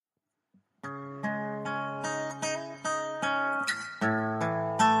La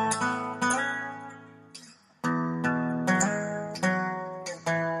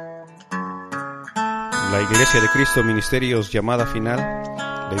Iglesia de Cristo Ministerios Llamada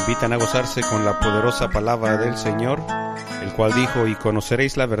Final le invitan a gozarse con la poderosa palabra del Señor, el cual dijo: y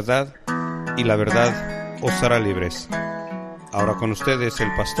conoceréis la verdad, y la verdad os hará libres. Ahora con ustedes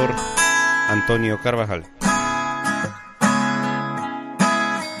el pastor Antonio Carvajal.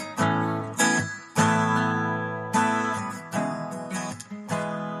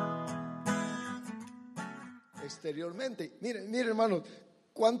 Exteriormente, miren hermanos,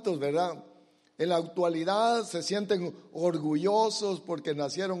 ¿cuántos, verdad? En la actualidad se sienten orgullosos porque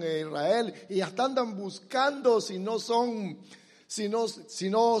nacieron en Israel y hasta andan buscando si no son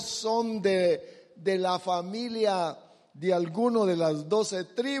de la familia de alguno de las 12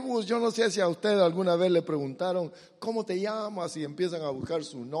 tribus. Yo no sé si a usted alguna vez le preguntaron ¿cómo te llamas? Y empiezan a buscar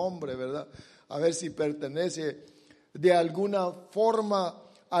su nombre, ¿verdad? A ver si pertenece de alguna forma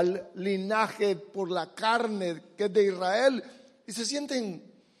al linaje por la carne que es de Israel, y se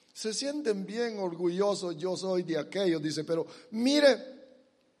sienten bien orgullosos. Yo soy de aquellos, dice. Pero mire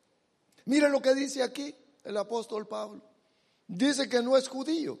lo que dice aquí el apóstol Pablo. Dice que no es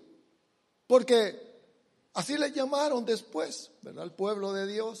judío, porque así le llamaron después, ¿verdad? Al pueblo de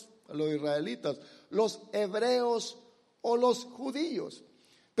Dios, a los israelitas, los hebreos o los judíos.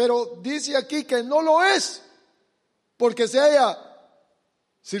 Pero dice aquí que no lo es, porque se haya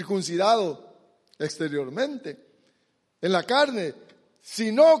circuncidado exteriormente, en la carne,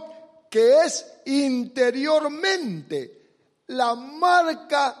 sino que es interiormente. La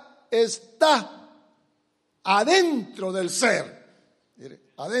marca está adentro del ser. Mire,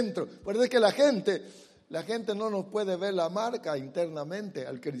 adentro. Por eso es que la gente no nos puede ver la marca internamente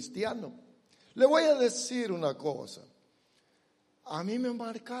al cristiano. Le voy a decir una cosa. A mí me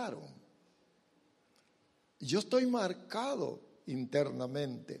marcaron. Yo estoy marcado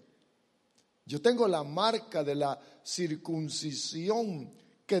internamente. Yo tengo la marca de la circuncisión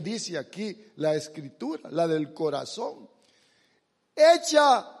que dice aquí la Escritura, la del corazón,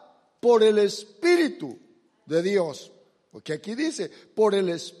 hecha por el Espíritu de Dios. Porque aquí dice, por el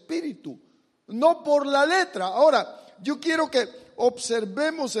Espíritu, no por la letra. Ahora, yo quiero que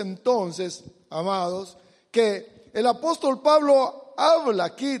observemos entonces, amados, que el apóstol Pablo habla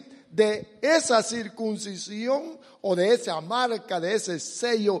aquí de esa circuncisión o de esa marca, de ese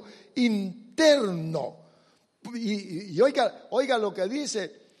sello interno. Y oiga lo que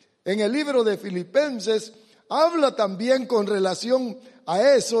dice en el libro de Filipenses. Habla también con relación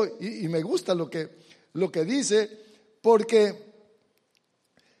a eso, y me gusta lo que dice, porque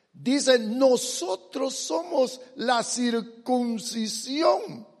dice: nosotros somos la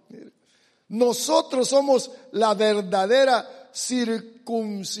circuncisión. Nosotros somos la verdadera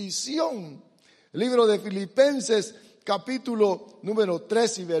circuncisión. El libro de Filipenses, capítulo número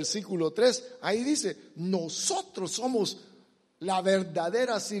 3 y versículo 3, ahí dice: nosotros somos la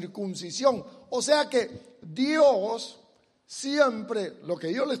verdadera circuncisión. O sea que Dios siempre, lo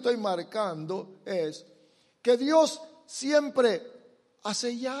que yo le estoy marcando es que Dios siempre ha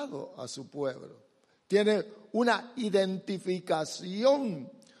sellado a su pueblo. Tiene una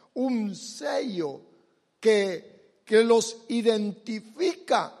identificación, un sello que los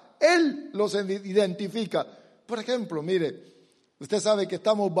identifica. Él los identifica. Por ejemplo, mire, usted sabe que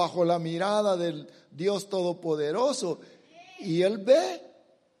estamos bajo la mirada del Dios Todopoderoso, y Él ve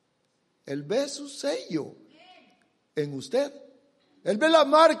su sello en usted. Él ve la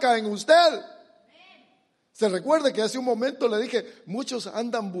marca en usted. Se recuerda que hace un momento le dije, muchos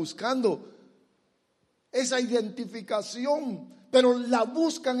andan buscando esa identificación, pero la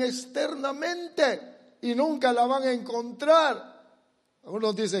buscan externamente y nunca la van a encontrar.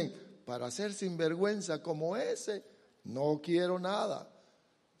 Algunos dicen, para ser sinvergüenza como ese, no quiero nada.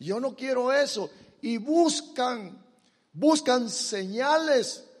 Yo no quiero eso. Y buscan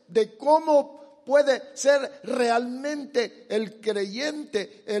señales de cómo puede ser realmente el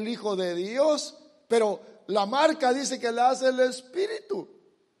creyente, el Hijo de Dios. Pero la marca dice que la hace el Espíritu.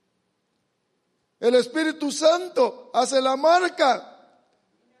 El Espíritu Santo hace la marca,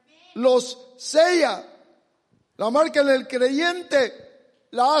 los sella. La marca en el creyente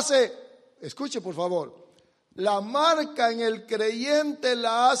la hace, escuche por favor, la marca en el creyente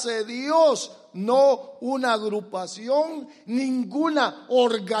la hace Dios, no una agrupación, ninguna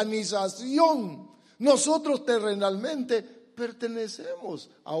organización. Nosotros terrenalmente pertenecemos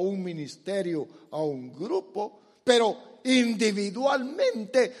a un ministerio, a un grupo, pero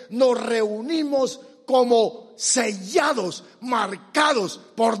individualmente nos reunimos como sellados, marcados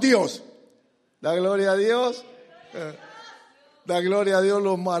por Dios. Da gloria a Dios. La gloria a Dios,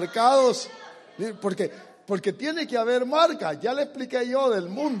 los marcados. Porque tiene que haber marca. Ya le expliqué yo del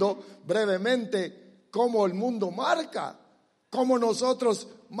mundo brevemente cómo el mundo marca. Cómo nosotros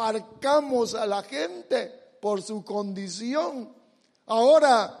marcamos a la gente por su condición.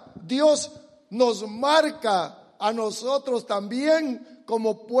 Ahora Dios nos marca a nosotros también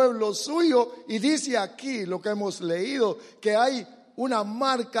como pueblo suyo. Y dice aquí lo que hemos leído, que hay una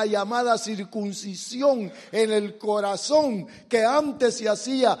marca llamada circuncisión en el corazón que antes se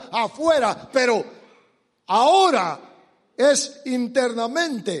hacía afuera, pero ahora es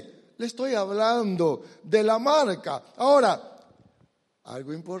internamente. Le estoy hablando de la marca. Ahora,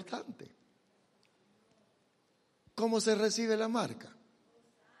 algo importante. ¿Cómo se recibe la marca?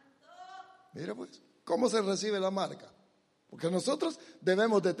 Mira pues, ¿cómo se recibe la marca? Porque nosotros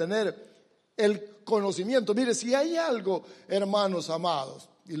debemos de tener el conocimiento. Mire, si hay algo, hermanos amados,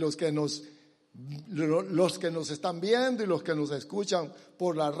 y los que nos están viendo y los que nos escuchan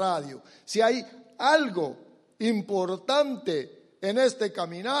por la radio, si hay algo importante en este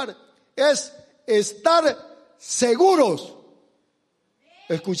caminar, es estar seguros.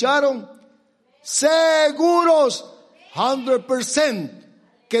 ¿Escucharon? Seguros, 100%,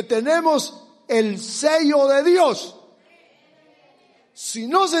 que tenemos el sello de Dios. Si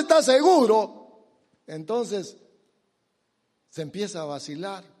no se está seguro, entonces se empieza a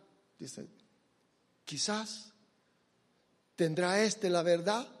vacilar. Dice, quizás tendrá este la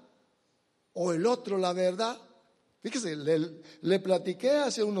verdad o el otro la verdad. Fíjese, le platiqué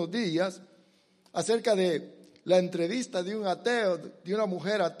hace unos días acerca de la entrevista de un ateo, de una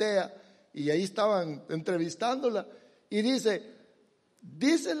mujer atea, y ahí estaban entrevistándola, y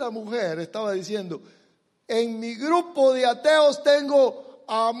dice la mujer, estaba diciendo, en mi grupo de ateos tengo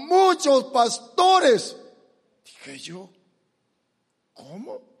a muchos pastores. Dije yo,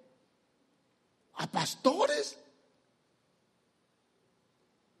 ¿cómo? ¿A pastores?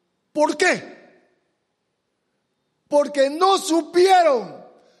 ¿Por qué? Porque no supieron,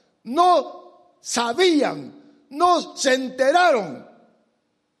 no sabían, no se enteraron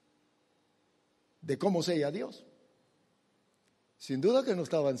de cómo sella Dios. Sin duda que no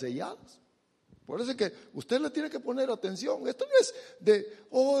estaban sellados. Por eso es que usted le tiene que poner atención. Esto no es de,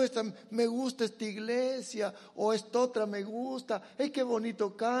 me gusta esta iglesia, o esta otra me gusta, qué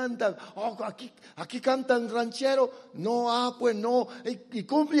bonito cantan, aquí cantan ranchero, no, pues no, y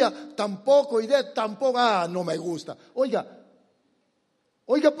cumbia tampoco, y de tampoco, no me gusta. Oiga,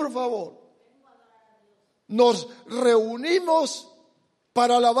 por favor, nos reunimos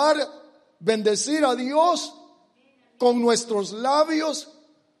para alabar, bendecir a Dios con nuestros labios,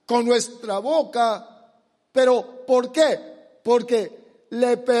 con nuestra boca, pero ¿por qué? Porque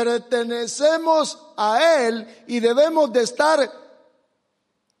le pertenecemos a Él y debemos de estar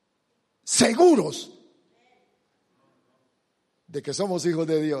seguros de que somos hijos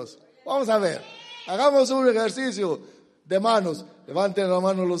de Dios. Vamos a ver, hagamos un ejercicio de manos. Levanten la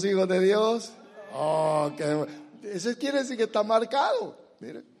mano los hijos de Dios. Eso quiere decir que está marcado.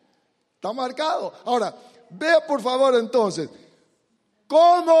 Mire, está marcado. Ahora, vea por favor entonces,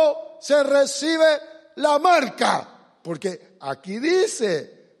 ¿cómo se recibe la marca? Porque aquí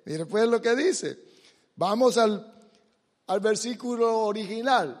dice, mire pues lo que dice. Vamos al versículo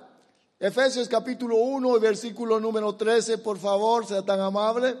original. Efesios capítulo 1 y versículo número 13, por favor, sea tan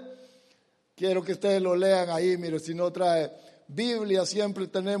amable. Quiero que ustedes lo lean ahí, mire, si no trae Biblia, siempre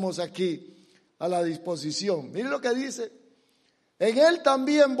tenemos aquí a la disposición. Mire lo que dice. En él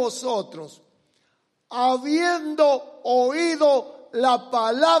también vosotros, habiendo oído la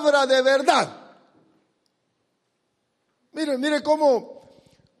palabra de verdad. Mire cómo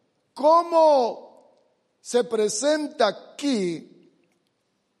se presenta aquí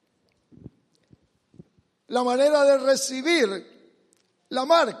la manera de recibir la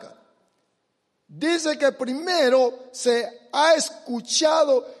marca. Dice que primero se ha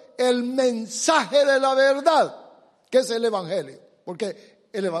escuchado el mensaje de la verdad, que es el evangelio. Porque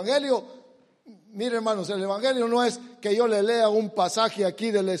el evangelio, mire hermanos, el evangelio no es que yo le lea un pasaje aquí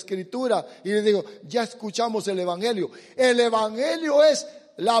de la escritura y le digo, ya escuchamos el evangelio. El evangelio es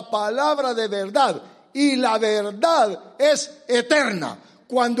la palabra de verdad y la verdad es eterna.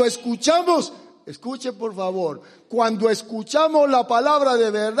 Cuando escuchamos, escuche por favor, cuando escuchamos la palabra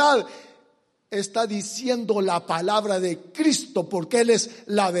de verdad, está diciendo la palabra de Cristo, porque Él es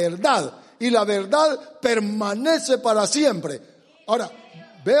la verdad y la verdad permanece para siempre. Ahora,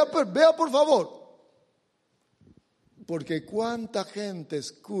 vea por favor. Porque cuánta gente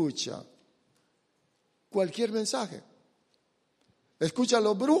escucha cualquier mensaje. Escucha a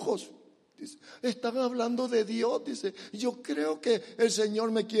los brujos. Dice, están hablando de Dios. Dice, yo creo que el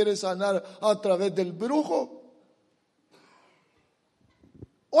Señor me quiere sanar a través del brujo.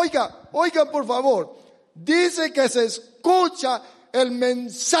 Oigan por favor, dice que se escucha el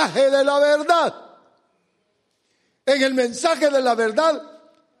mensaje de la verdad. En el mensaje de la verdad,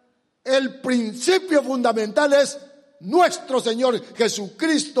 el principio fundamental es nuestro Señor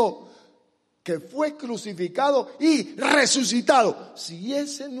Jesucristo, que fue crucificado y resucitado. Si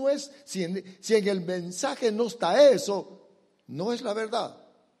en el mensaje no está eso, no es la verdad.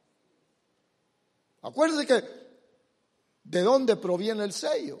 Acuérdense que ¿de dónde proviene el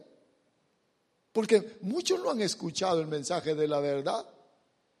sello? Porque muchos no han escuchado el mensaje de la verdad.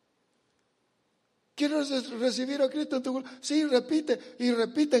 ¿Quieres recibir a Cristo en tu corazón? Sí, repite y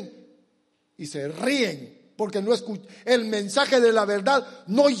repiten. Y se ríen porque el mensaje de la verdad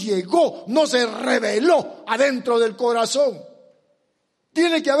no llegó, no se reveló adentro del corazón.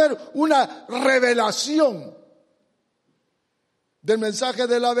 Tiene que haber una revelación del mensaje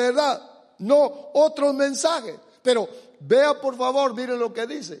de la verdad, no otros mensajes. Pero vea por favor, mire lo que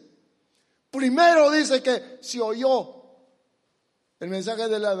dice. Primero dice que se oyó el mensaje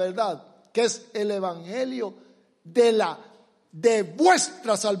de la verdad, que es el evangelio de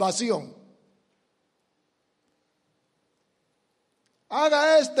vuestra salvación.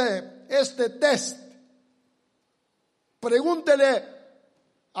 Haga este test. Pregúntele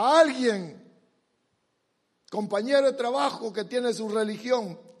a alguien, compañero de trabajo que tiene su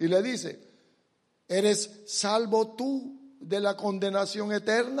religión, y le dice: ¿eres salvo tú de la condenación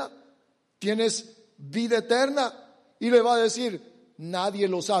eterna? ¿Tienes vida eterna? Y le va a decir: nadie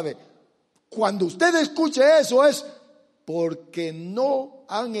lo sabe. Cuando usted escuche eso es porque no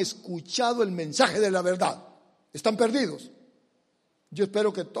han escuchado el mensaje de la verdad. Están perdidos. Yo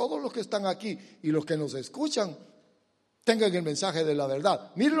espero que todos los que están aquí y los que nos escuchan tengan el mensaje de la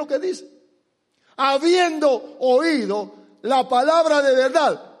verdad. Miren lo que dice: habiendo oído la palabra de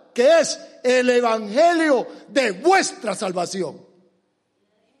verdad, que es el evangelio de vuestra salvación.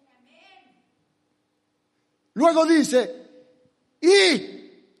 Luego dice: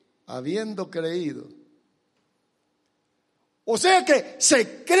 y habiendo creído. O sea que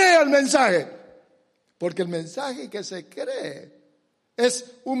se cree el mensaje, porque el mensaje que se cree es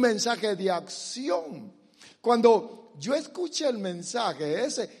un mensaje de acción. Cuando yo escuché el mensaje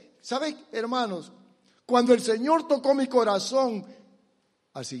ese, ¿saben, hermanos? Cuando el Señor tocó mi corazón,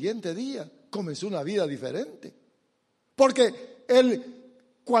 al siguiente día comenzó una vida diferente. Porque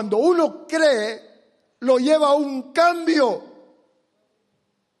cuando uno cree, lo lleva a un cambio.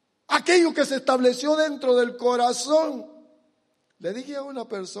 Aquello que se estableció dentro del corazón. Le dije a una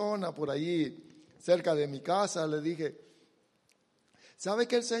persona por allí, cerca de mi casa, le dije: ¿sabe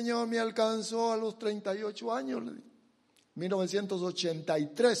que el Señor me alcanzó a los 38 años?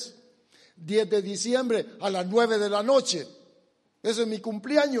 1983, 10 de diciembre a las 9 de la noche. Ese es mi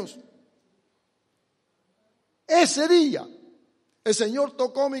cumpleaños. Ese día el Señor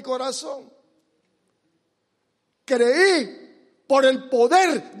tocó mi corazón. Creí por el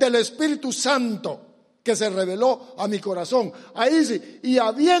poder del Espíritu Santo que se reveló a mi corazón. Ahí dice: y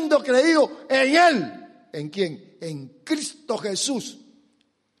habiendo creído en Él. ¿En quién? En Cristo Jesús.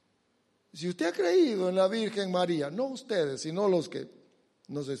 Si usted ha creído en la Virgen María, no ustedes, sino los que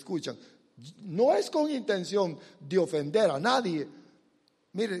nos escuchan, no es con intención de ofender a nadie.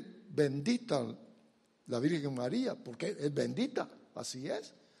 Mire, bendita la Virgen María, porque es bendita, así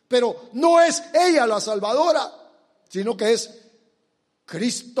es. Pero no es ella la salvadora, sino que es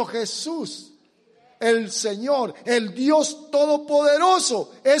Cristo Jesús, el Señor, el Dios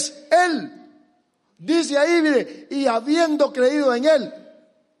Todopoderoso, es Él. Dice ahí, mire, y habiendo creído en Él,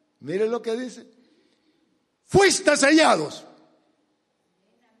 mire lo que dice: fuiste sellados.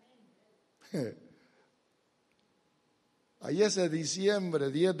 Ahí ese diciembre,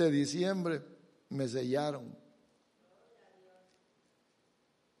 10 de diciembre, me sellaron.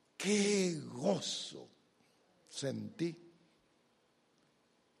 Qué gozo sentí.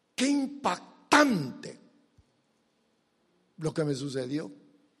 Qué impactante lo que me sucedió.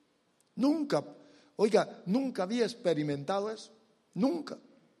 Nunca había experimentado eso. Nunca.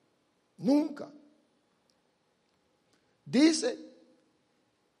 Dice: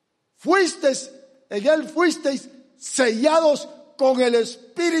 en Él fuisteis sellados con el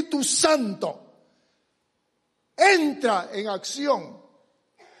Espíritu Santo. Entra en acción.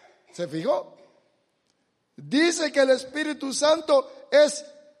 ¿Se fijó? Dice que el Espíritu Santo es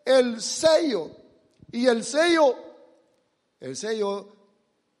el sello. Y el sello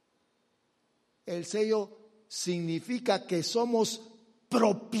significa que somos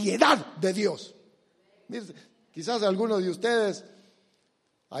propiedad de Dios. Quizás alguno de ustedes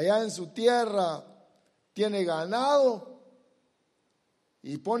allá en su tierra tiene ganado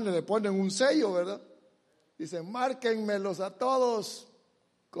y le ponen un sello, ¿verdad? Dicen: márquenmelos a todos,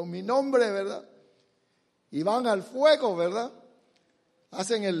 con mi nombre, ¿verdad? Y van al fuego, ¿verdad?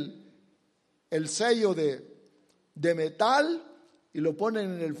 Hacen el sello de metal y lo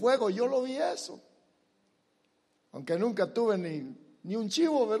ponen en el fuego. Yo lo vi eso. Aunque nunca tuve ni un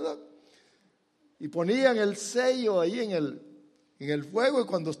chivo, ¿verdad? Y ponían el sello ahí en el fuego, y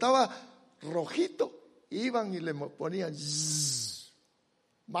cuando estaba rojito, iban y le ponían,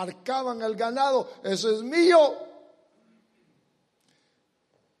 marcaban al ganado, eso es mío.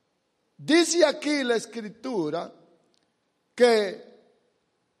 Dice aquí la Escritura que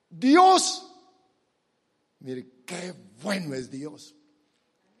Dios, mire qué bueno es Dios,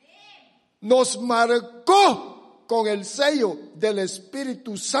 nos marcó con el sello del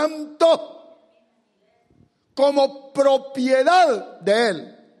Espíritu Santo como propiedad de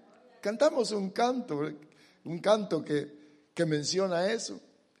Él. Cantamos un canto que menciona eso.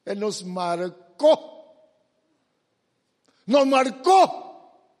 Él nos marcó. Nos marcó.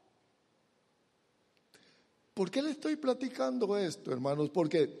 ¿Por qué le estoy platicando esto, hermanos?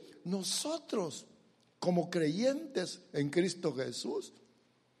 Porque nosotros, como creyentes en Cristo Jesús,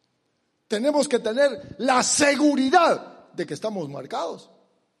 tenemos que tener la seguridad de que estamos marcados.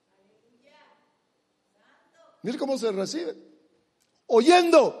 Mire cómo se recibe.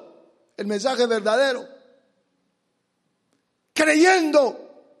 Oyendo el mensaje verdadero. Creyendo.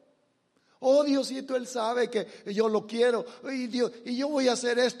 Oh, Diosito, Él sabe que yo lo quiero. Y yo voy a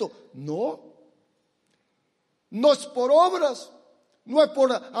hacer esto. No. No es por obras. No es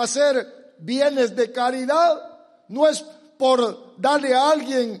por hacer bienes de caridad. No es por darle a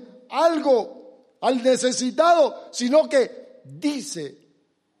alguien algo al necesitado. Sino que dice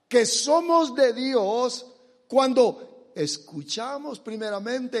que somos de Dios cuando escuchamos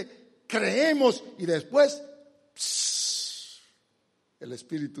primeramente, creemos y después el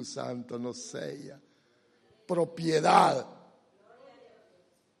Espíritu Santo nos sella. Propiedad.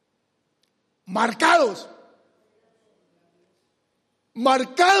 Marcados.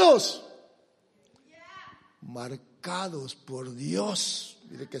 Marcados. Marcados por Dios.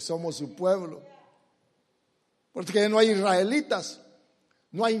 Mire que somos su pueblo. Porque no hay israelitas.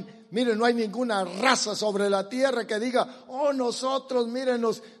 No hay ninguna raza sobre la tierra que diga, oh, nosotros,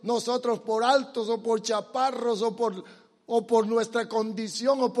 mírenos, nosotros por altos o por chaparros o por nuestra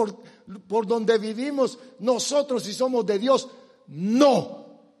condición o por donde vivimos, nosotros si somos de Dios.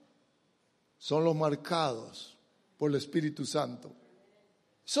 No. Son los marcados por el Espíritu Santo.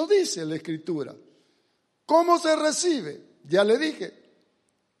 Eso dice la Escritura. ¿Cómo se recibe? Ya le dije.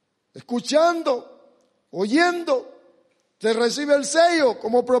 Escuchando, oyendo. Se recibe el sello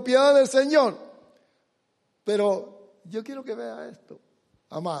como propiedad del Señor. Pero yo quiero que vea esto,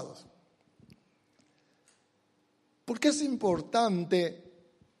 amados. Porque es importante,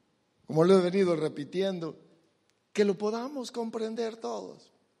 como lo he venido repitiendo, que lo podamos comprender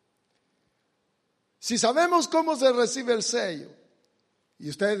todos. Si sabemos cómo se recibe el sello, y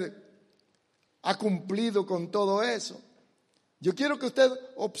usted ha cumplido con todo eso, yo quiero que usted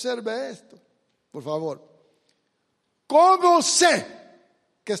observe esto, por favor. ¿Cómo sé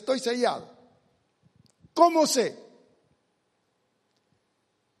que estoy sellado? ¿Cómo sé?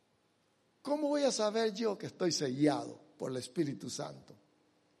 ¿Cómo voy a saber yo que estoy sellado por el Espíritu Santo?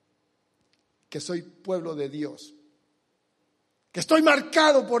 Que soy pueblo de Dios. Que estoy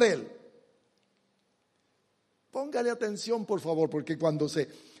marcado por Él. Póngale atención, por favor, porque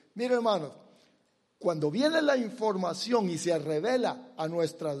mire, hermanos, cuando viene la información y se revela a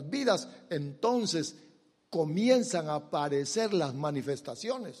nuestras vidas, entonces comienzan a aparecer las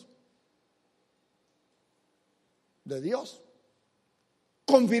manifestaciones de Dios,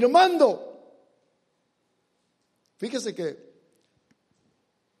 confirmando. Fíjese que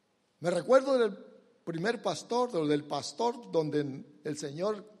me recuerdo del primer pastor, o del pastor donde el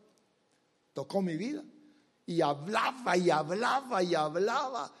Señor tocó mi vida y hablaba y hablaba y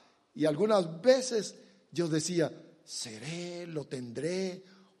hablaba, y algunas veces yo decía, ¿seré, lo tendré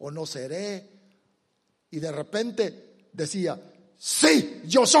o no seré? Y de repente decía, sí,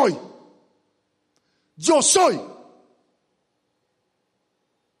 yo soy. Yo soy.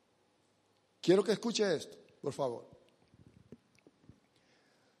 Quiero que escuche esto, por favor.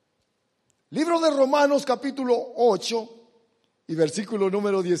 Libro de Romanos, capítulo 8 y versículo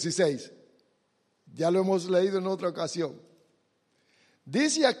número 16. Ya lo hemos leído en otra ocasión.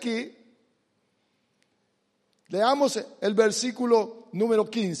 Dice aquí, leamos el versículo número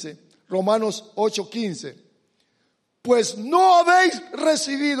 15. Romanos 8:15. Pues no habéis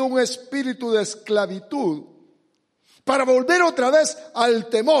recibido un espíritu de esclavitud para volver otra vez al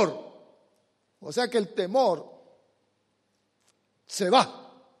temor. O sea que el temor se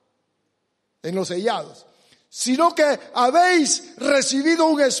va en los sellados. sino que habéis recibido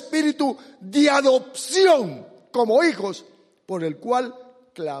un espíritu de adopción como hijos, por el cual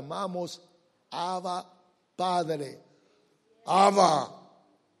clamamos, Abba, Padre. Abba.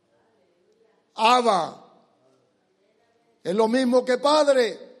 Abba. Es lo mismo que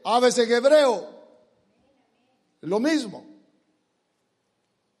Padre. Abba es en hebreo. Es lo mismo.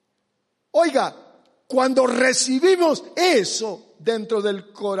 Oiga, cuando recibimos eso dentro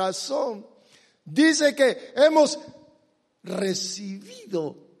del corazón, dice que hemos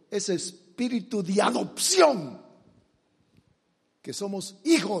recibido ese espíritu de adopción, que somos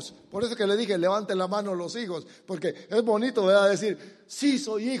hijos. Por eso que le dije, levanten la mano los hijos, porque es bonito, ¿verdad?, decir, sí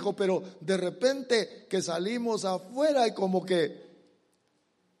soy hijo, pero de repente que salimos afuera y como que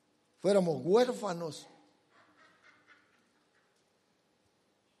fuéramos huérfanos.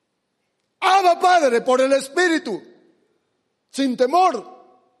 Abba, Padre, por el Espíritu, sin temor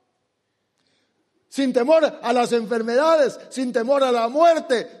a las enfermedades, sin temor a la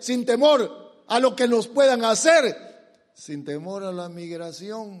muerte, sin temor a lo que nos puedan hacer, sin temor a la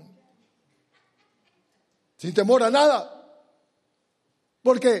migración, sin temor a nada,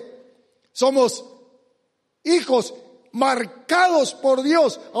 porque somos hijos marcados por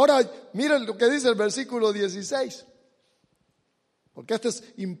Dios. Ahora miren lo que dice el versículo 16. Porque esto es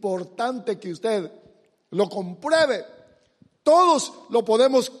importante que usted lo compruebe. Todos lo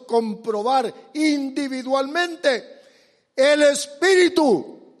podemos comprobar individualmente. El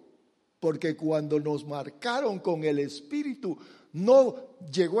Espíritu, porque cuando nos marcaron con el Espíritu, no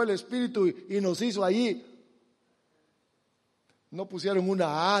llegó el Espíritu y nos hizo allí. No pusieron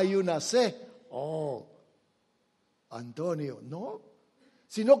una A y una C. Oh, Antonio, no.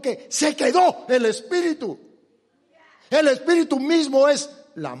 Sino que se quedó el Espíritu. El Espíritu mismo es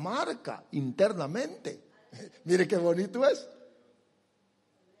la marca internamente. Mire qué bonito es.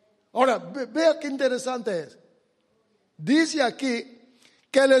 Ahora, vea qué interesante es. Dice aquí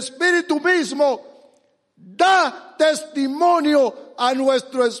que el Espíritu mismo da testimonio a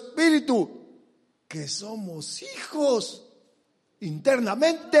nuestro espíritu que somos hijos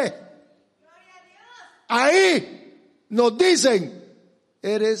internamente. Ahí nos dicen,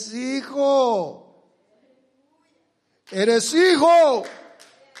 eres hijo. Eres hijo,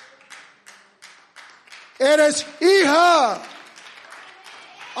 eres hija,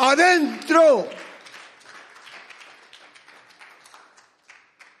 adentro.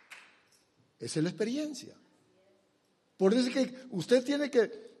 Esa es la experiencia. Por eso es que usted tiene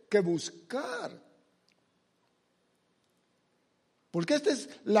que buscar. Porque esta es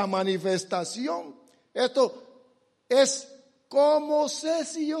la manifestación. Esto es cómo sé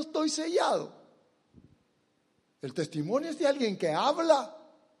si yo estoy sellado. El testimonio es de alguien que habla,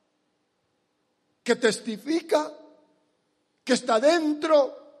 que testifica, que está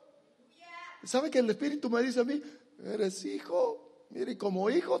dentro. ¿Sabe que el Espíritu me dice a mí, eres hijo? Mire, como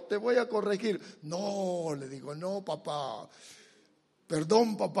hijo te voy a corregir. No, le digo, no, papá.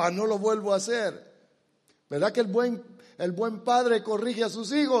 Perdón, papá, no lo vuelvo a hacer. ¿Verdad que el buen padre corrige a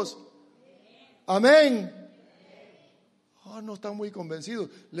sus hijos? Amén. Oh, no están muy convencidos.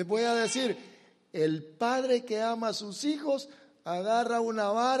 Les voy a decir, el padre que ama a sus hijos agarra una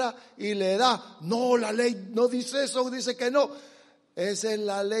vara y le da. No, la ley no dice eso, dice que no. Esa es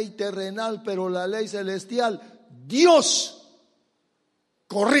la ley terrenal, pero la ley celestial, Dios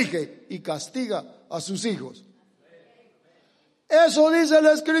corrige y castiga a sus hijos. Eso dice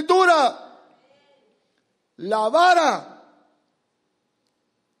la Escritura. La vara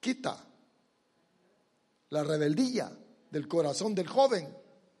quita la rebeldía del corazón del joven.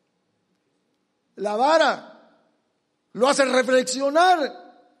 La vara lo hace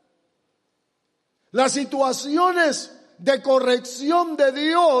reflexionar. Las situaciones de corrección de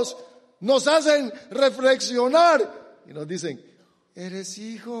Dios nos hacen reflexionar y nos dicen, eres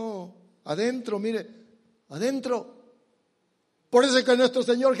hijo, adentro, mire, adentro. Por eso es que a nuestro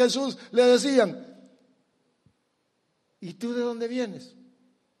Señor Jesús le decían, ¿y tú de dónde vienes?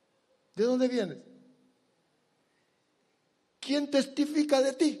 ¿De dónde vienes? ¿Quién testifica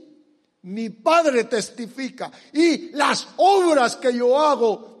de ti? Mi Padre testifica, y las obras que yo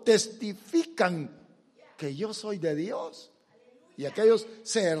hago testifican que yo soy de Dios. Y aquellos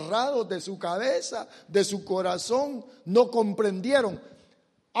cerrados de su cabeza, de su corazón, no comprendieron.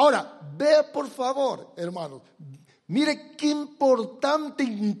 Ahora, vea por favor, hermanos, mire qué importante,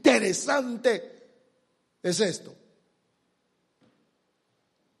 interesante es esto.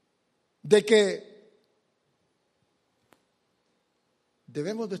 De que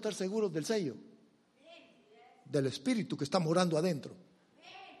debemos de estar seguros del sello, del Espíritu que está morando adentro.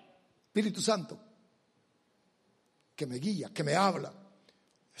 Espíritu Santo, que me guía, que me habla.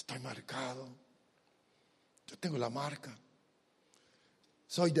 Estoy marcado. Yo tengo la marca.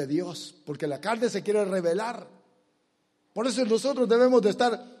 Soy de Dios, porque la carne se quiere rebelar. Por eso nosotros debemos de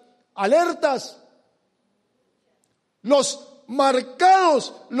estar alertas. Los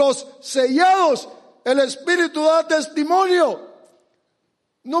marcados, los sellados, el Espíritu da testimonio.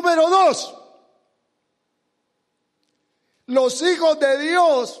 Número 2, los hijos de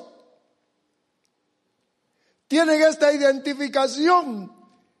Dios tienen esta identificación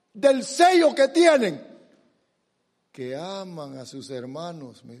del sello que tienen, que aman a sus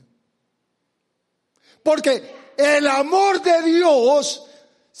hermanos. Porque el amor de Dios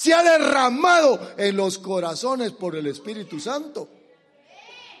se ha derramado en los corazones por el Espíritu Santo.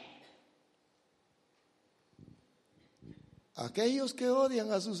 Aquellos que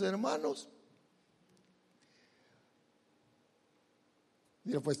odian a sus hermanos.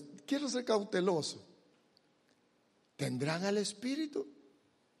 Mira, pues quiero ser cauteloso. ¿Tendrán el Espíritu?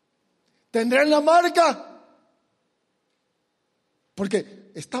 ¿Tendrán la marca?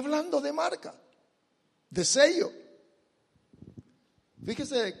 Porque está hablando de marca, de sello.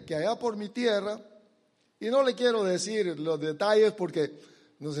 Fíjese que allá por mi tierra, y no le quiero decir los detalles porque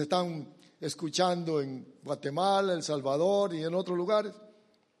nos están escuchando en Guatemala, El Salvador y en otros lugares,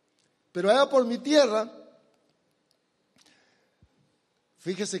 pero allá por mi tierra,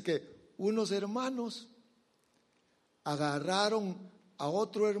 fíjese que unos hermanos agarraron a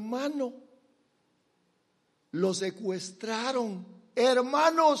otro hermano, lo secuestraron,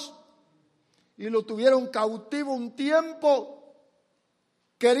 hermanos, y lo tuvieron cautivo un tiempo.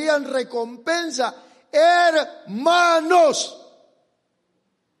 Querían recompensa, hermanos,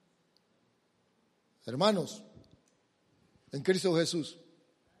 en Cristo Jesús,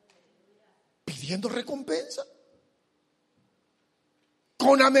 pidiendo recompensa,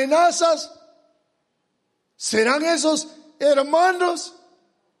 con amenazas. ¿Serán esos hermanos?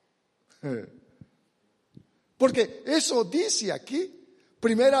 Porque eso dice aquí,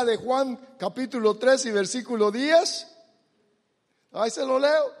 Primera de Juan, capítulo 3 y versículo 10. Ahí se lo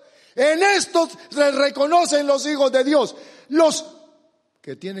leo. En estos se reconocen los hijos de Dios, los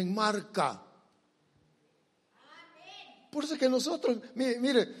que tienen marca. Por eso es que nosotros,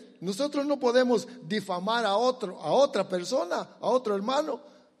 mire, nosotros no podemos difamar a otra persona, a otro hermano.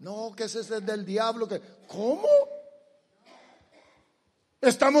 No, que ese es del diablo. ¿Cómo?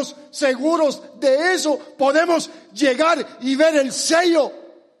 ¿Estamos seguros de eso? ¿Podemos llegar y ver el sello?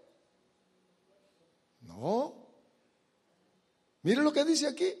 No. Mire lo que dice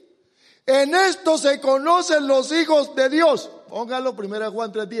aquí. En esto se conocen los hijos de Dios. Póngalo, 1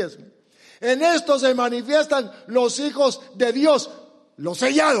 Juan 3:10. En esto se manifiestan los hijos de Dios, los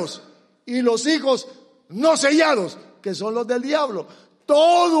sellados, y los hijos no sellados, que son los del diablo.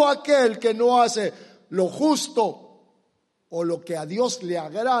 Todo aquel que no hace lo justo o lo que a Dios le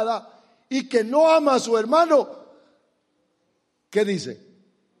agrada y que no ama a su hermano, ¿qué dice?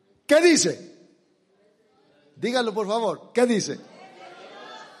 ¿Qué dice? Dígalo por favor, ¿qué dice?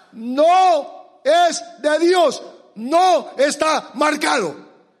 No es de Dios, no está marcado.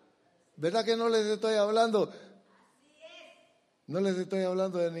 ¿Verdad que no les estoy hablando? No les estoy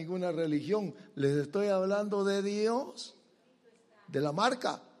hablando de ninguna religión, les estoy hablando de Dios, de la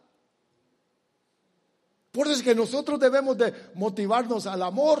marca. Por eso es que nosotros debemos de motivarnos al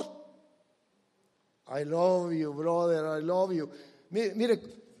amor. I love you, brother, I love you. Mire,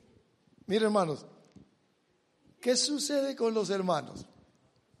 hermanos, ¿qué sucede con los hermanos?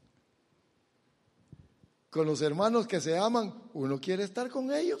 Con los hermanos que se aman, uno quiere estar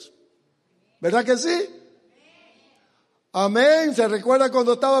con ellos. ¿Verdad que sí? Amén. ¿Se recuerda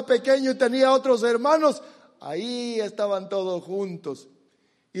cuando estaba pequeño y tenía otros hermanos? Ahí estaban todos juntos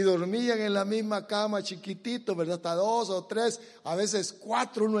y dormían en la misma cama, chiquitito, ¿verdad? Hasta 2 o 3, a veces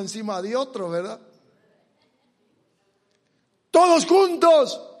 4, uno encima de otro, ¿verdad? Todos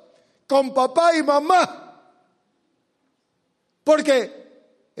juntos, con papá y mamá.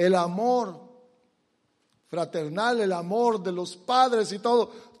 Porque el amor fraternal, el amor de los padres y todo,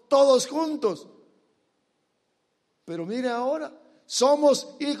 todos juntos. Pero mire ahora,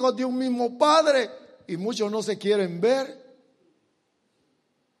 somos hijos de un mismo padre y muchos no se quieren ver.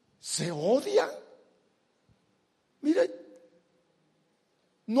 Se odian. Mire,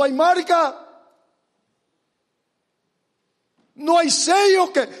 no hay marca, no hay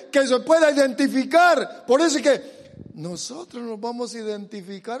sello que se pueda identificar. Por eso es que nosotros nos vamos a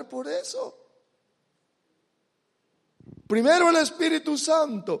identificar por eso. Primero el Espíritu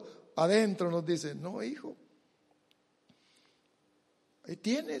Santo adentro nos dice, no, hijo, ahí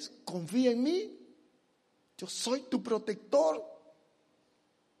tienes, confía en mí, yo soy tu protector,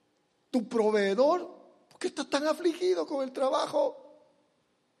 tu proveedor. ¿Por qué estás tan afligido con el trabajo?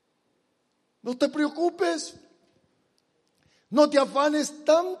 No te preocupes. No te afanes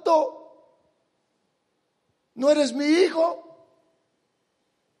tanto. No eres mi hijo.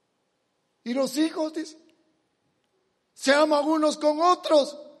 Y los hijos, dice, se aman unos con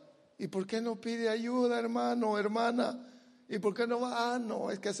otros. ¿Y por qué no pide ayuda, hermano, hermana? ¿Y por qué no va? Ah,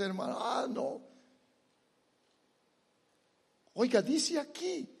 no, es que es hermano. Ah, no. Oiga, dice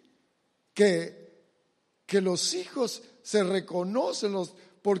aquí que los hijos se reconocen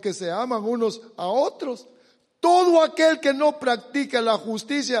porque se aman unos a otros. Todo aquel que no practica la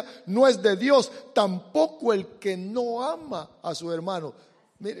justicia no es de Dios, tampoco el que no ama a su hermano.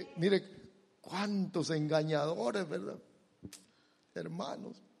 Mire cuántos engañadores, ¿verdad?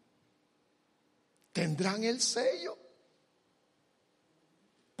 Hermanos, tendrán el sello.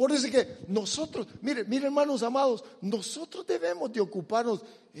 Por eso que nosotros, mire hermanos amados, nosotros debemos de ocuparnos.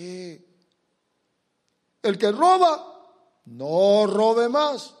 El que roba, no robe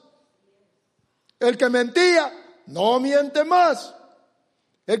más. El que mentía, no miente más.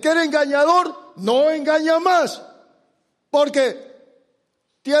 El que era engañador, no engaña más. Porque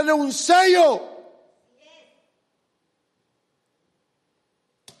tiene un sello.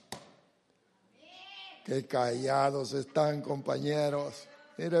 Qué callados están, compañeros.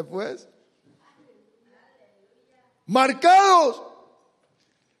 Mire pues. Marcados.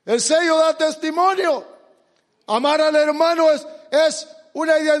 El sello da testimonio. Amar al hermano es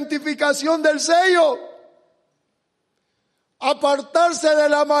una identificación del sello. Apartarse de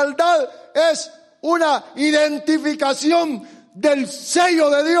la maldad es una identificación del sello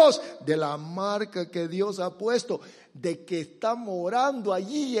de Dios, de la marca que Dios ha puesto, de que está morando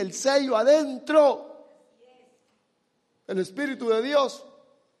allí el sello adentro, el Espíritu de Dios.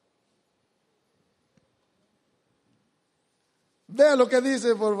 Vea lo que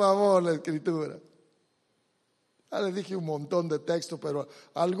dice, por favor, la Escritura. Ya les dije un montón de textos, pero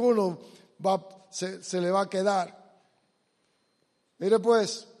a alguno se le va a quedar. Mire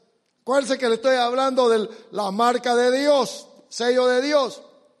pues, acuérdense que le estoy hablando de la marca de Dios, sello de Dios.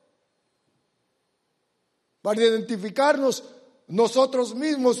 Para identificarnos nosotros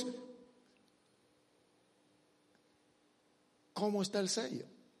mismos. ¿Cómo está el sello?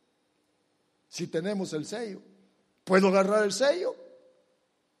 Si tenemos el sello, ¿puedo agarrar el sello?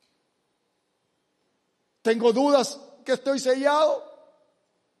 ¿Tengo dudas que estoy sellado?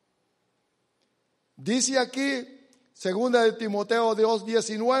 Dice aquí, segunda de Timoteo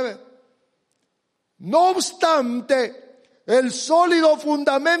 2:19. No obstante, el sólido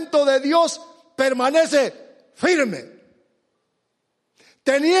fundamento de Dios permanece firme,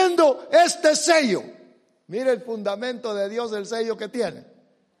 teniendo este sello. Mire el fundamento de Dios, el sello que tiene.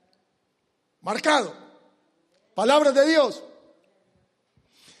 Marcado. Palabras de Dios.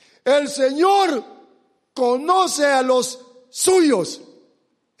 El Señor conoce a los suyos.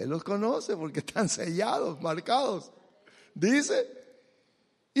 Él los conoce porque están sellados, marcados. Dice,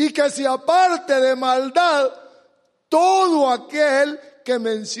 y que se aparte de maldad todo aquel que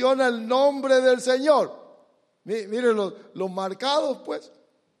menciona el nombre del Señor. Miren los marcados, pues.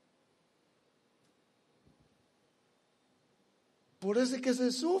 Por eso es que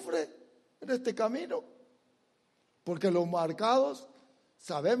se sufre en este camino. Porque los marcados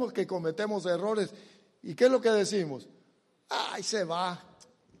sabemos que cometemos errores. ¿Y qué es lo que decimos? Ay, se va.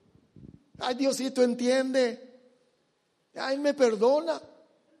 Ay, Diosito entiende. Ay, me perdona.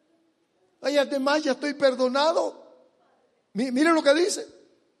 Ay, además ya estoy perdonado. Miren lo que dice.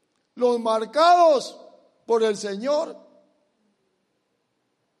 Los marcados por el Señor.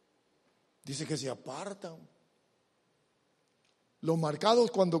 Dice que se apartan. Los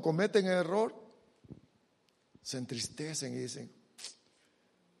marcados cuando cometen error se entristecen y dicen,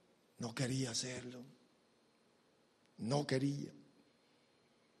 no quería hacerlo. No quería.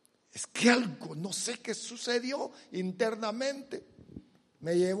 Es que algo, no sé qué sucedió internamente,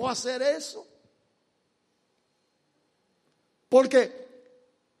 me llevó a hacer eso.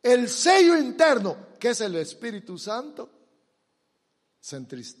 Porque el sello interno, que es el Espíritu Santo, se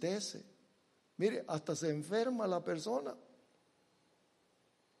entristece. Mire, hasta se enferma la persona.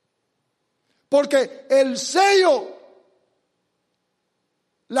 Porque el sello,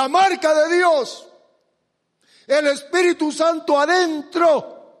 la marca de Dios, el Espíritu Santo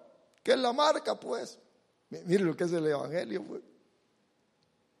adentro, que es la marca, pues. Mire lo que es el Evangelio, pues.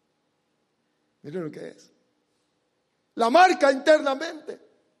 Mire lo que es. La marca internamente.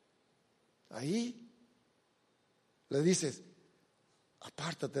 Ahí le dices,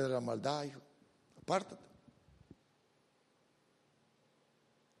 apártate de la maldad, hijo. Apártate.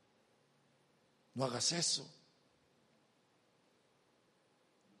 No hagas eso.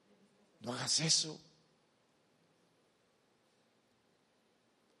 No hagas eso.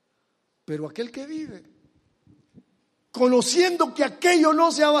 Pero aquel que vive, conociendo que aquello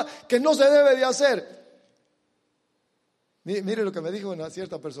que no se debe de hacer. Mire lo que me dijo una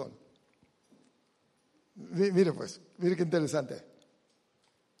cierta persona. Mire pues, mire qué interesante.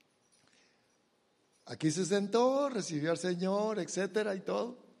 Aquí se sentó, recibió al Señor, etcétera y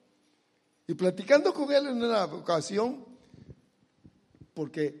todo. Y platicando con él en una ocasión,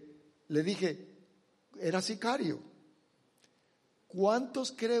 porque le dije, era sicario.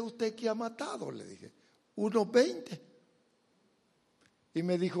 ¿Cuántos cree usted que ha matado? Le dije, unos 20. Y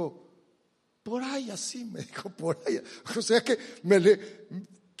me dijo, por ahí así, me dijo, por ahí. O sea que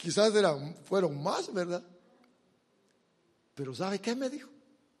quizás fueron más, ¿verdad? Pero ¿sabe qué me dijo?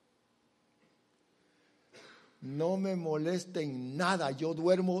 No me moleste en nada, yo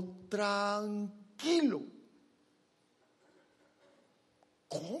duermo tranquilo.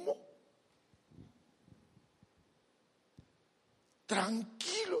 ¿Cómo?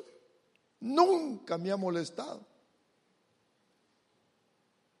 Tranquilo. Nunca me ha molestado.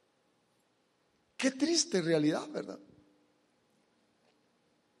 Qué triste realidad, ¿verdad?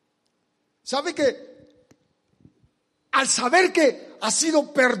 ¿Sabe que al saber que ha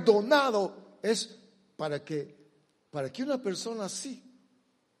sido perdonado es para que una persona así,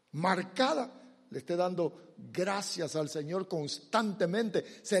 marcada, le esté dando gracias al Señor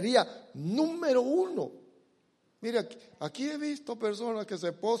constantemente? Sería número uno. Mira, aquí he visto personas que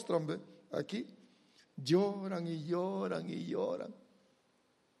se postran, ¿ve? Aquí lloran y lloran y lloran.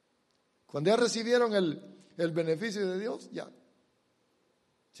 Cuando ya recibieron el beneficio de Dios, ya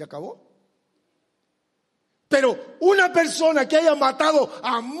se acabó. Pero una persona que haya matado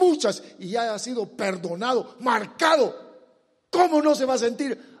a muchas y haya sido perdonado, marcado, ¿cómo no se va a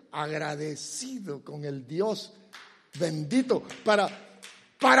sentir agradecido con el Dios bendito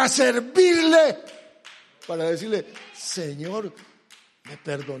para servirle? Para decirle, Señor, me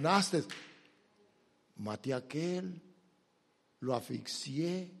perdonaste. Maté a aquel, lo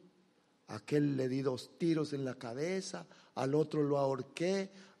asfixié, a aquel le di 2 tiros en la cabeza, al otro lo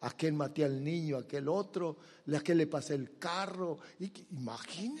ahorqué, a aquel maté al niño, a aquel otro, a aquel le pasé el carro.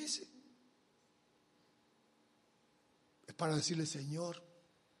 Imagínese. Es para decirle, Señor,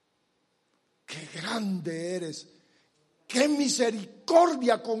 qué grande eres, qué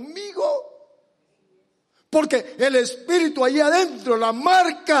misericordia conmigo. Porque el Espíritu allí adentro la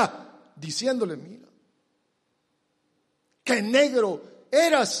marca, diciéndole, mira, qué negro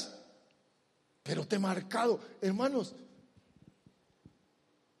eras, pero te he marcado. Hermanos,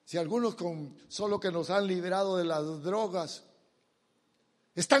 si algunos con solo que nos han librado de las drogas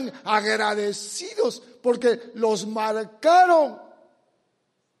están agradecidos porque los marcaron.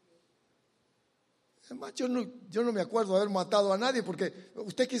 Además, yo no me acuerdo de haber matado a nadie, porque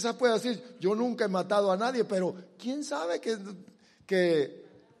usted quizás pueda decir, yo nunca he matado a nadie, pero ¿quién sabe que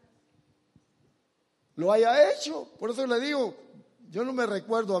lo haya hecho? Por eso le digo, yo no me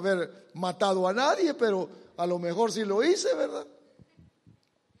recuerdo haber matado a nadie, pero a lo mejor sí lo hice, ¿verdad?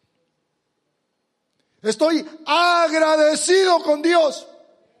 Estoy agradecido con Dios.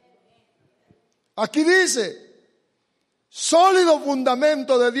 Aquí dice, sólido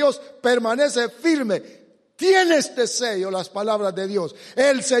fundamento de Dios permanece firme. Tiene este sello las palabras de Dios.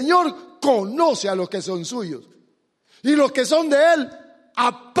 El Señor conoce a los que son suyos. Y los que son de Él,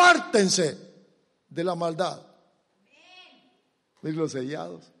 apártense de la maldad. ¿Ven los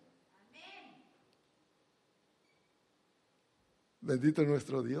sellados? Bendito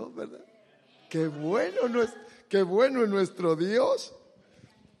nuestro Dios, ¿verdad? Qué bueno es nuestro Dios.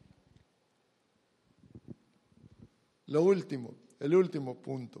 El último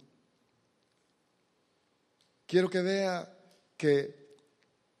punto. Quiero que vea que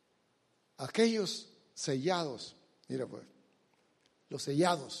aquellos sellados, mira pues, los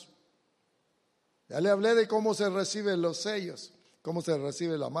sellados. Ya le hablé de cómo se reciben los sellos, cómo se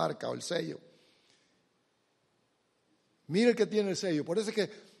recibe la marca o el sello. Mire el que tiene el sello. Por eso es que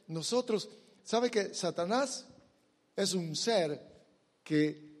nosotros, ¿sabe que Satanás es un ser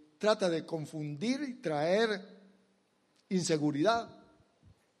que trata de confundir y traer inseguridad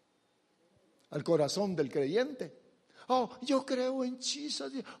al corazón del creyente? Oh, yo creo en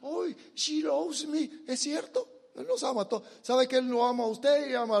Jesus. Oh, she loves me. ¿Es cierto? Él nos ama a todos. ¿Sabe que Él no ama a usted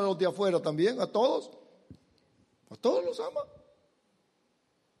y ama a los de afuera también? A todos. A todos los ama.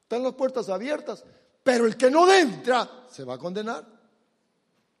 Están las puertas abiertas. Pero el que no entra se va a condenar.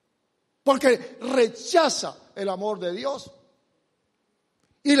 Porque rechaza el amor de Dios.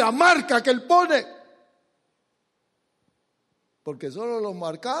 Y la marca que Él pone. Porque solo los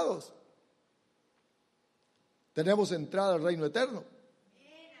marcados tenemos entrada al reino eterno.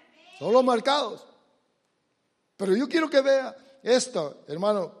 Solo los marcados. Pero yo quiero que vea esto,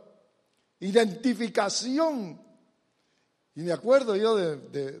 hermano. identificación. Y me acuerdo yo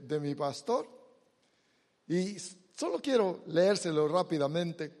de mi pastor, y solo quiero leérselo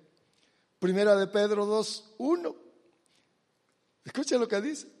rápidamente. Primera de Pedro 2:1. Escuche lo que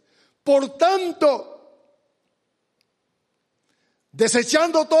dice. Por tanto,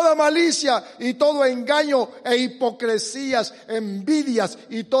 desechando toda malicia y todo engaño e hipocresías, envidias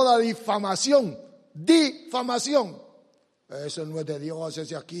y toda difamación. Difamación. Eso no es de Dios,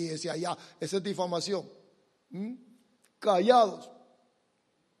 ese aquí, ese allá. Esa es difamación. Callados.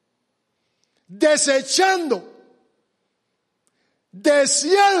 Desechando.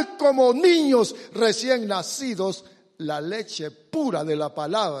 Desear como niños recién nacidos la leche pura de la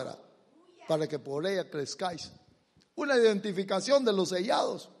palabra, para que por ella crezcáis. Una identificación de los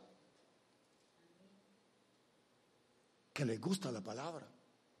sellados que les gusta la palabra.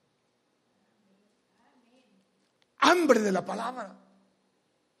 Hambre de la palabra.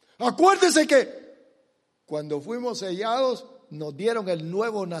 Acuérdense que cuando fuimos sellados nos dieron el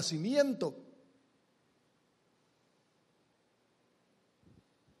nuevo nacimiento.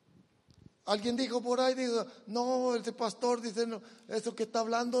 Alguien dijo por ahí, dijo, no, este pastor dice, no, esto que está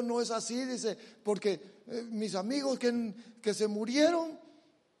hablando no es así, dice, porque mis amigos que se murieron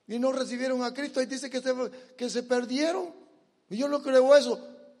y no recibieron a Cristo, ahí dice que se perdieron. Y yo no creo eso.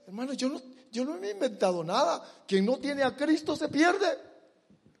 Hermano, yo no me he inventado nada. Quien no tiene a Cristo se pierde.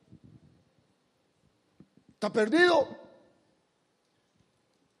 Está perdido.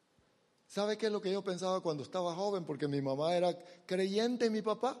 ¿Sabe qué es lo que yo pensaba cuando estaba joven? Porque mi mamá era creyente y mi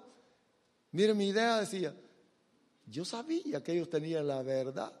papá. Mire, mi idea decía, yo sabía que ellos tenían la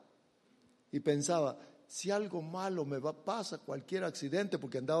verdad y pensaba, si algo malo me pasa, cualquier accidente,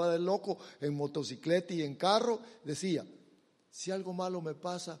 porque andaba de loco en motocicleta y en carro, decía, si algo malo me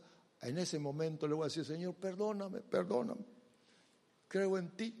pasa, en ese momento le voy a decir, Señor, perdóname, creo en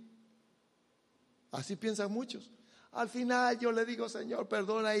ti. Así piensan muchos. Al final yo le digo, Señor,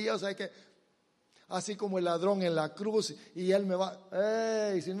 perdona, y yo sé que así como el ladrón en la cruz y él me va,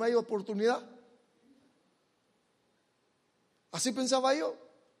 si no hay oportunidad. Así pensaba yo.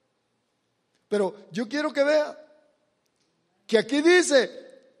 Pero yo quiero que vea que aquí dice,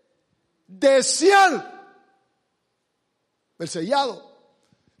 desear, el sellado,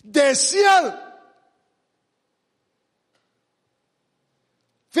 desear.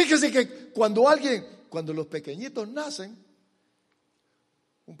 Fíjese que cuando los pequeñitos nacen,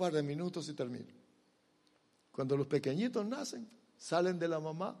 un par de minutos y termino. Cuando los pequeñitos nacen, salen de la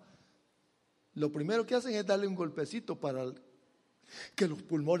mamá, lo primero que hacen es darle un golpecito para que los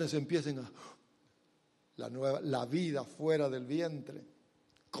pulmones empiecen a la vida fuera del vientre.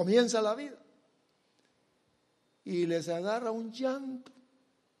 Comienza la vida. Y les agarra un llanto.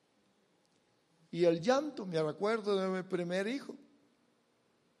 Y el llanto, me recuerdo de mi primer hijo.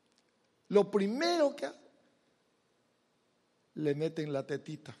 Lo primero que le meten la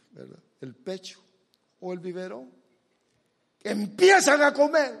tetita, ¿verdad? El pecho o el biberón. Empiezan a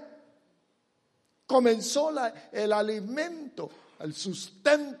comer. Comenzó el alimento, el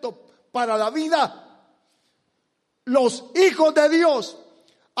sustento para la vida. Los hijos de Dios,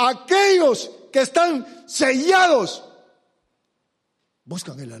 aquellos que están sellados,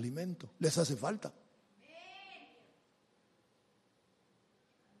 buscan el alimento, les hace falta.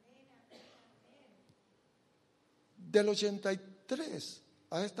 Del 83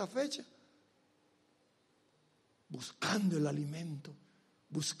 a esta fecha, buscando el alimento,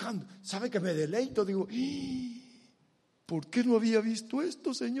 buscando. ¿Sabe que me deleito? Digo, ¿por qué no había visto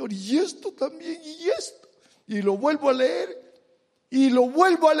esto, Señor? Y esto también, y esto. Y lo vuelvo a leer, y lo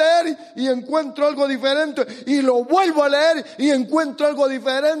vuelvo a leer, y encuentro algo diferente. Y lo vuelvo a leer, y encuentro algo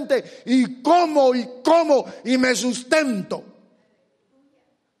diferente. Y como, y me sustento.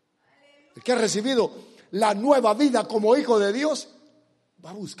 El que ha recibido la nueva vida como hijo de Dios,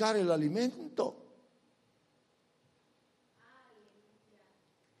 va a buscar el alimento.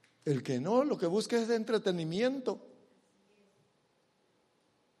 El que no, lo que busca es entretenimiento.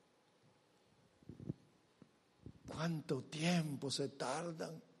 ¿Cuánto tiempo se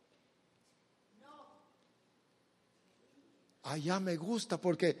tardan? Allá me gusta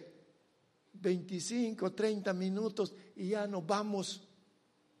porque 25, 30 minutos y ya nos vamos.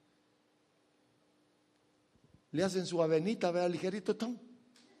 Le hacen su avenita, vea, ligerito, Tom.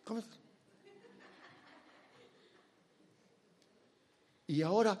 ¿Cómo? Y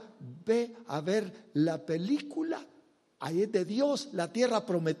ahora ve a ver la película. Ahí es de Dios, la tierra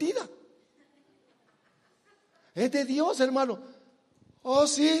prometida. Es de Dios, hermano. Oh,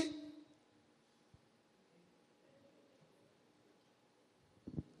 sí.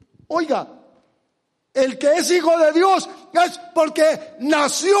 Oiga, el que es hijo de Dios es porque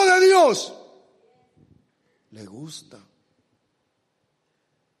nació de Dios. Le gusta.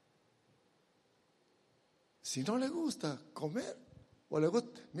 Si no le gusta comer, o le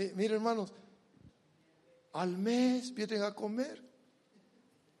gusta, mire hermanos, al mes vienen a comer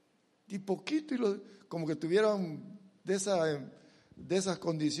y poquito, como que tuvieran de esa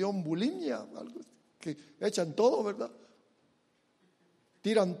condición bulimia, algo, que echan todo, ¿verdad?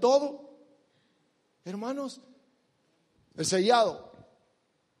 Tiran todo. Hermanos, el sellado,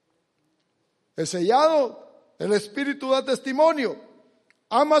 el Espíritu da testimonio,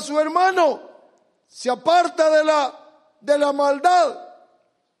 ama a su hermano, se aparta de la maldad.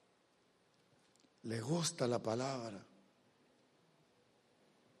 Le gusta la palabra.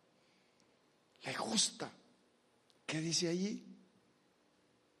 Le gusta. ¿Qué dice allí?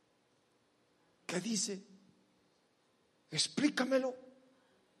 ¿Qué dice? Explícamelo.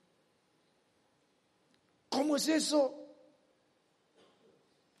 ¿Cómo es eso?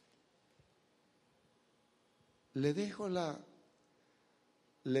 Le dejo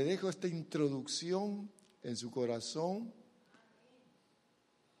esta introducción en su corazón.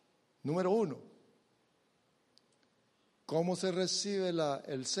 Número 1, cómo se recibe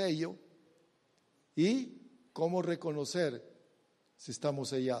el sello y cómo reconocer si estamos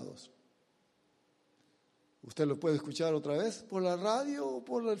sellados. Usted lo puede escuchar otra vez por la radio o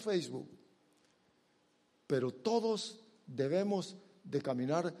por el Facebook, pero todos debemos de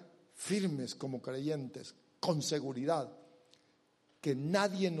caminar firmes como creyentes, con seguridad, que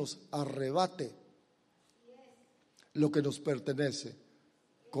nadie nos arrebate lo que nos pertenece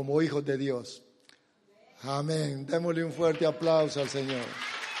como hijos de Dios. Amén. Démosle un fuerte aplauso al Señor.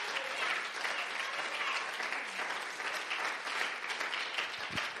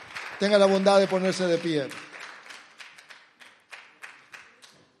 Tenga la bondad de ponerse de pie.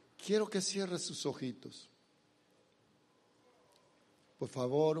 Quiero que cierre sus ojitos. Por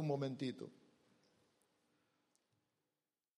favor, un momentito.